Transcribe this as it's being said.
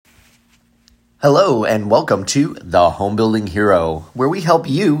Hello and welcome to The Home Building Hero, where we help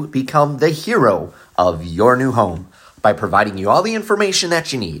you become the hero of your new home by providing you all the information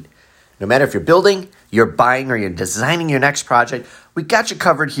that you need. No matter if you're building, you're buying, or you're designing your next project, we got you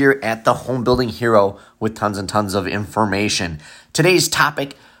covered here at The Home Building Hero with tons and tons of information. Today's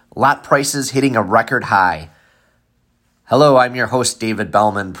topic, lot prices hitting a record high. Hello, I'm your host, David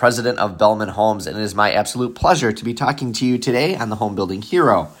Bellman, president of Bellman Homes, and it is my absolute pleasure to be talking to you today on The Home Building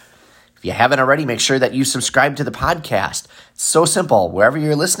Hero. If you haven't already, make sure that you subscribe to the podcast. It's so simple. Wherever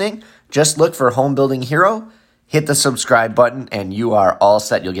you're listening, just look for Home Building Hero, hit the subscribe button, and you are all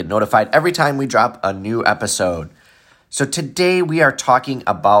set. You'll get notified every time we drop a new episode. So today we are talking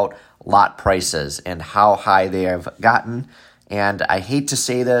about lot prices and how high they have gotten. And I hate to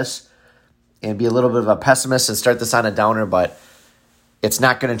say this and be a little bit of a pessimist and start this on a downer, but it's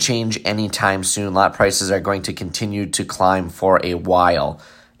not going to change anytime soon. Lot prices are going to continue to climb for a while.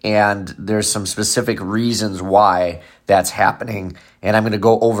 And there's some specific reasons why that's happening, and I'm going to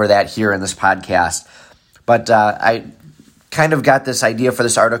go over that here in this podcast. But I kind of got this idea for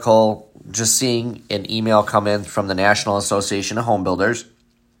this article just seeing an email come in from the National Association of Home Builders,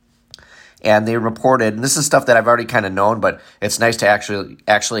 and they reported, and this is stuff that I've already kind of known, but it's nice to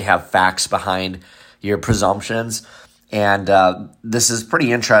actually have facts behind your presumptions. And this is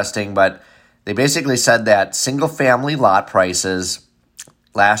pretty interesting, but they basically said that single-family lot prices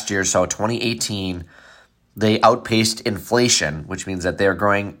last year, so 2018, they outpaced inflation, which means that they're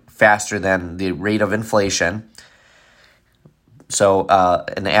growing faster than the rate of inflation. So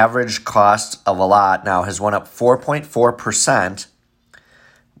an average cost of a lot now has went up 4.4%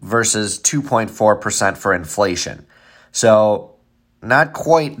 versus 2.4% for inflation. So not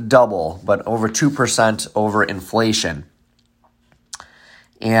quite double, but over 2% over inflation.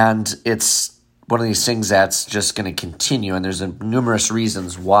 And it's one of these things that's just going to continue, and there's numerous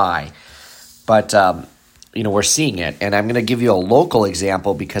reasons why. But, we're seeing it. And I'm going to give you a local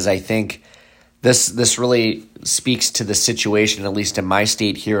example because I think this really speaks to the situation, at least in my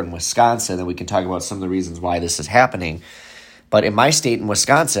state here in Wisconsin, and we can talk about some of the reasons why this is happening. But in my state in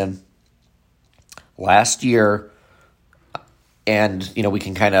Wisconsin, last year, and, we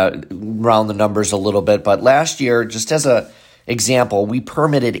can kind of round the numbers a little bit, but last year, just as a example, we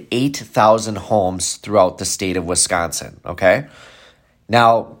permitted 8,000 homes throughout the state of Wisconsin, okay?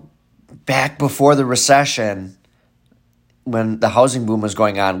 Now, back before the recession, when the housing boom was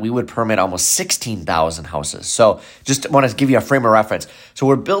going on, we would permit almost 16,000 houses. So just want to give you a frame of reference. So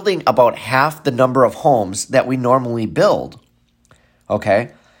we're building about half the number of homes that we normally build,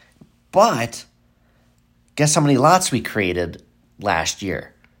 okay? But guess how many lots we created last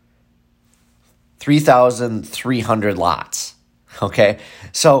year? 3,300 lots, okay?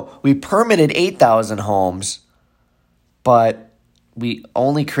 So we permitted 8,000 homes, but we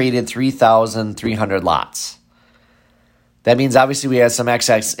only created 3,300 lots. That means obviously we had some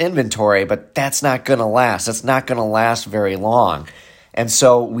excess inventory, but that's not going to last. That's not going to last very long. And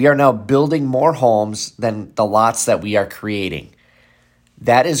so we are now building more homes than the lots that we are creating.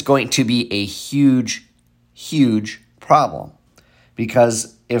 That is going to be a huge, huge problem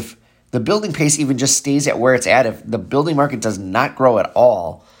because if the building pace even just stays at where it's at, if the building market does not grow at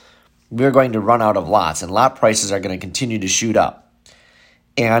all, we're going to run out of lots, and lot prices are going to continue to shoot up.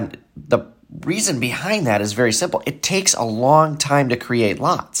 And the reason behind that is very simple. It takes a long time to create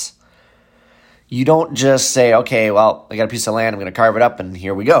lots. You don't just say, okay, well, I got a piece of land, I'm going to carve it up, and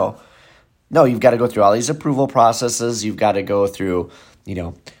here we go. No, you've got to go through all these approval processes. You've got to go through,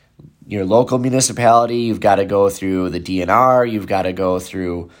 your local municipality. You've got to go through the DNR. You've got to go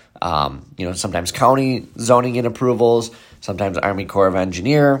through sometimes county zoning and approvals, sometimes Army Corps of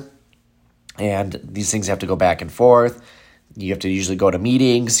Engineer, and these things have to go back and forth. You have to usually go to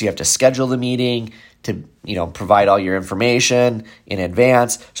meetings. You have to schedule the meeting to, provide all your information in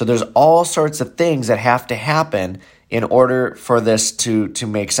advance. So there's all sorts of things that have to happen in order for this to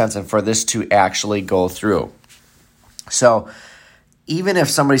make sense and for this to actually go through. So even if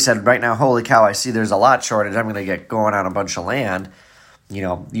somebody said right now, holy cow, I see there's a lot shortage, I'm going to get going on a bunch of land.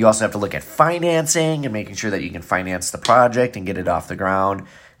 You also have to look at financing and making sure that you can finance the project and get it off the ground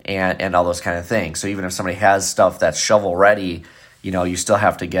and all those kind of things. So even if somebody has stuff that's shovel ready, you still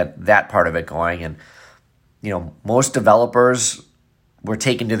have to get that part of it going. And, most developers were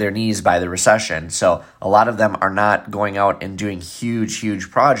taken to their knees by the recession. So a lot of them are not going out and doing huge,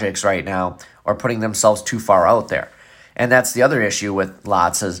 huge projects right now or putting themselves too far out there. And that's the other issue with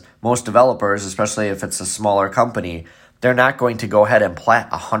lots is most developers, especially if it's a smaller company, they're not going to go ahead and plat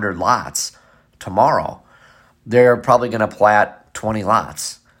 100 lots tomorrow. They're probably going to plat 20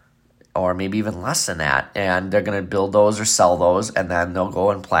 lots or maybe even less than that. And they're going to build those or sell those, and then they'll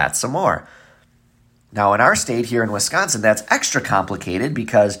go and plat some more. Now, in our state here in Wisconsin, that's extra complicated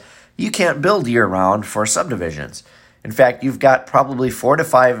because you can't build year-round for subdivisions. In fact, you've got probably 4 to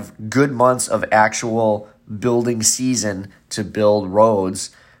 5 good months of actual building season to build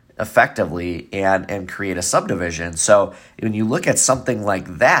roads effectively and create a subdivision. So when you look at something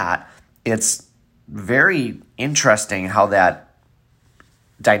like that, it's very interesting how that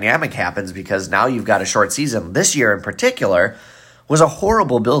dynamic happens because now you've got a short season. This year in particular was a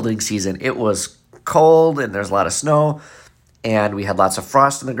horrible building season. It was cold and there's a lot of snow and we had lots of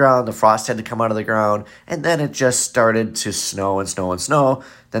frost in the ground. The frost had to come out of the ground and then it just started to snow and snow and snow.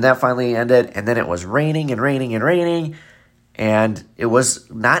 Then that finally ended and then it was raining and raining and raining. And it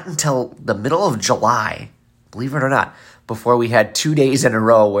was not until the middle of July, believe it or not, before we had 2 days in a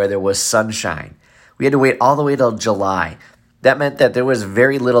row where there was sunshine. We had to wait all the way till July. That meant that there was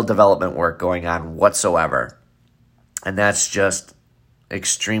very little development work going on whatsoever. And that's just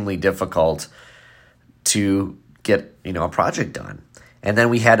extremely difficult to get, a project done. And then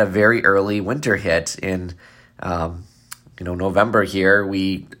we had a very early winter hit in, November here.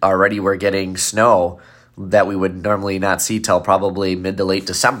 We already were getting snow that we would normally not see till probably mid to late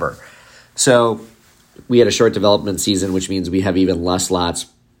December. So we had a short development season, which means we have even less lots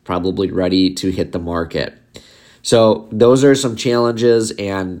probably ready to hit the market. So those are some challenges,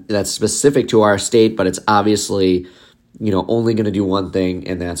 and that's specific to our state, but it's obviously only going to do one thing,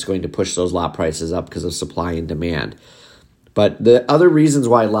 and that's going to push those lot prices up because of supply and demand. But the other reasons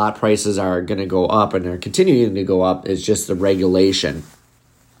why lot prices are going to go up and are continuing to go up is just the regulation.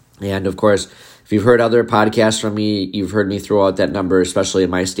 And of course, if you've heard other podcasts from me, you've heard me throw out that number, especially in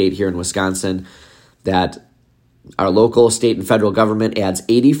my state here in Wisconsin, that our local, state, and federal government adds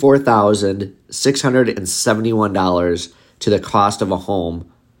 $84,671 to the cost of a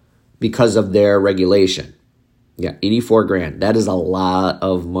home because of their regulation. Yeah, $84,000. That is a lot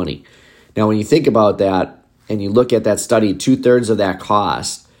of money. Now, when you think about that and you look at that study, 2/3 of that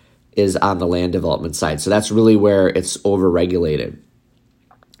cost is on the land development side. So that's really where it's overregulated.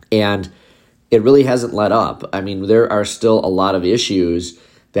 And it really hasn't let up. I mean, there are still a lot of issues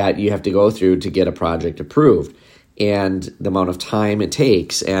that you have to go through to get a project approved and the amount of time it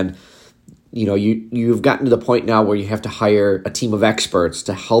takes. And, you've gotten to the point now where you have to hire a team of experts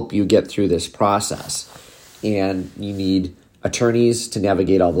to help you get through this process. And you need attorneys to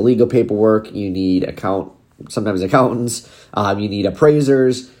navigate all the legal paperwork. You need sometimes accountants. You need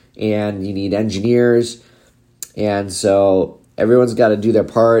appraisers, and you need engineers. And so everyone's got to do their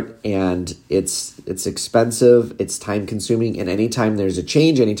part, and it's expensive. It's time consuming. And anytime there's a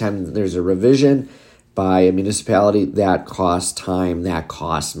change, anytime there's a revision by a municipality, that costs time, that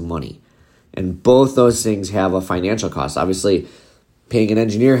costs money. And both those things have a financial cost. Obviously, paying an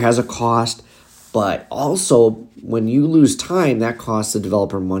engineer has a cost. But also, when you lose time, that costs the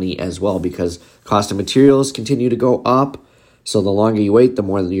developer money as well because cost of materials continue to go up. So the longer you wait, the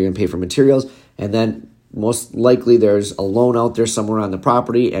more that you're going to pay for materials. And then most likely there's a loan out there somewhere on the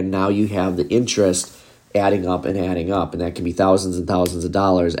property, and now you have the interest adding up. And that can be thousands and thousands of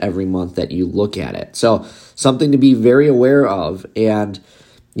dollars every month that you look at it. So something to be very aware of. And,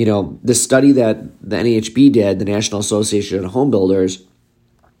 this study that the NAHB did, the National Association of Home Builders,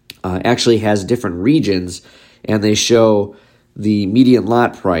 actually has different regions, and they show the median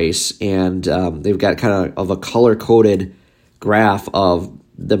lot price, and they've got kind of a color-coded graph of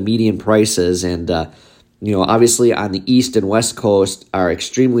the median prices. And, obviously on the East and West Coast are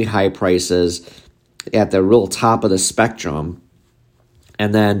extremely high prices at the real top of the spectrum.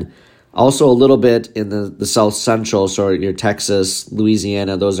 And then also a little bit in the South Central, so your Texas,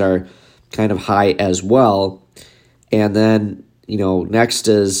 Louisiana, those are kind of high as well. And then next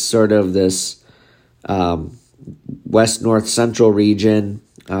is sort of this west, north, central region,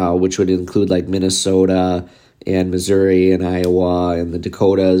 which would include like Minnesota and Missouri and Iowa and the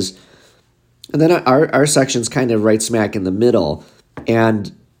Dakotas. And then our section's kind of right smack in the middle. And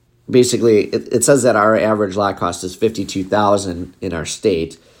basically, it says that our average lot cost is $52,000 in our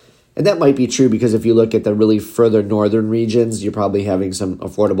state. And that might be true because if you look at the really further northern regions, you're probably having some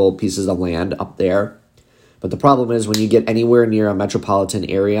affordable pieces of land up there. But the problem is when you get anywhere near a metropolitan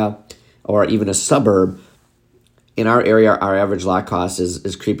area or even a suburb, in our area, our average lot cost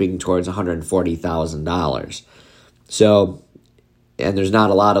is creeping towards $140,000. So, and there's not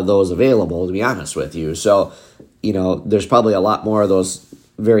a lot of those available, to be honest with you. So, there's probably a lot more of those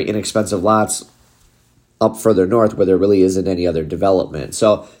very inexpensive lots up further north where there really isn't any other development.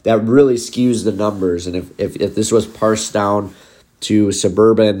 So that really skews the numbers. And if this was parsed down to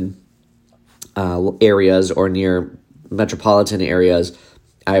suburban areas or near metropolitan areas,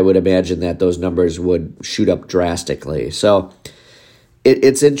 I would imagine that those numbers would shoot up drastically. So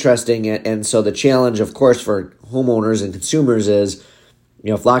it's interesting. And so the challenge, of course, for homeowners and consumers is,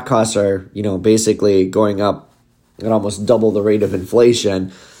 if lot costs are, basically going up at almost double the rate of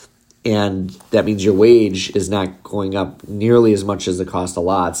inflation, and that means your wage is not going up nearly as much as the cost of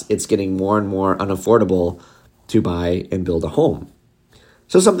lots, it's getting more and more unaffordable to buy and build a home.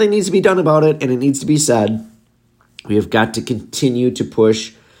 So something needs to be done about it, and it needs to be said. We have got to continue to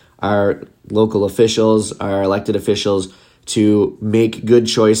push our local officials, our elected officials, to make good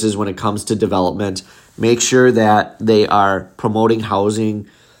choices when it comes to development. Make sure that they are promoting housing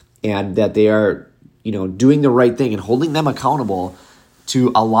and that they are, doing the right thing and holding them accountable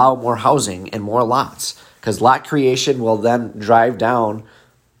to allow more housing and more lots. Because lot creation will then drive down,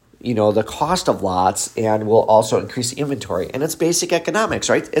 the cost of lots and will also increase the inventory. And it's basic economics,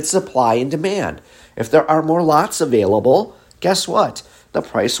 right? It's supply and demand. If there are more lots available, guess what? The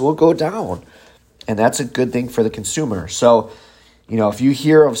price will go down. And that's a good thing for the consumer. So, if you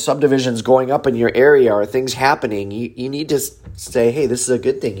hear of subdivisions going up in your area or things happening, you need to say, hey, this is a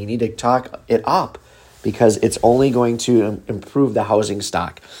good thing. You need to talk it up because it's only going to improve the housing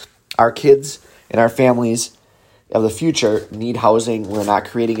stock. Our kids and our families of the future need housing. We're not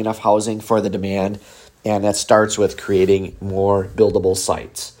creating enough housing for the demand, and that starts with creating more buildable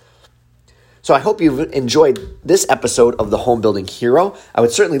sites. So I hope you've enjoyed this episode of the Home Building Hero. I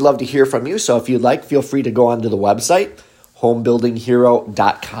would certainly love to hear from you. So if you'd like, feel free to go onto the website,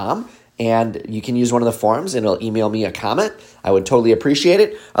 homebuildinghero.com, and you can use one of the forms and it'll email me a comment. I would totally appreciate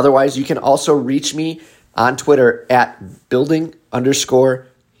it. Otherwise, you can also reach me on Twitter at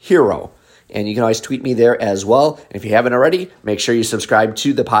building_hero. And you can always tweet me there as well. And if you haven't already, make sure you subscribe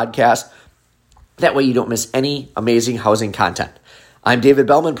to the podcast. That way you don't miss any amazing housing content. I'm David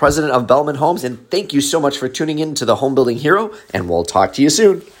Bellman, president of Bellman Homes, and thank you so much for tuning in to the Home Building Hero, and we'll talk to you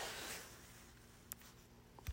soon.